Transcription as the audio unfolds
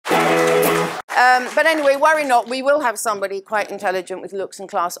But anyway, worry not. We will have somebody quite intelligent with looks and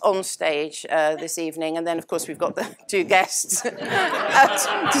class on stage this evening. And then, of course, we've got the two guests.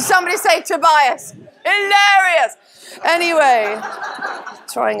 Did somebody say Tobias? Hilarious! Anyway,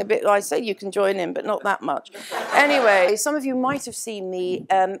 trying a bit. I say you can join in, but not that much. Anyway, some of you might have seen me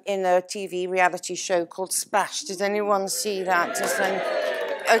in a TV reality show called Splash. Did anyone see that?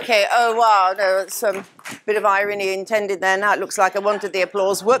 Okay, oh wow, no, it's a bit of irony intended there. Now it looks like I wanted the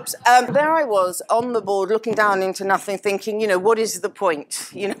applause. Whoops. There I was on the board looking down into nothing thinking, you know, what is the point?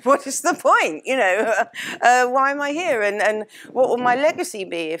 You know, what is the point? You know, why am I here? And what will my legacy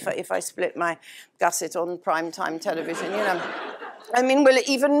be if I split my gusset on primetime television, you know? I mean, will it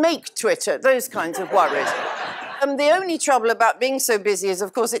even make Twitter? Those kinds of worries. The only trouble about being so busy is,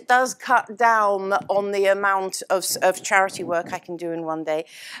 of course, it does cut down on the amount of charity work I can do in one day,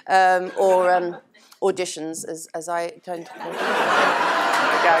 or auditions, as I tend to call them.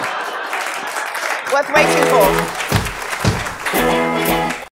 There we go. Worth waiting for.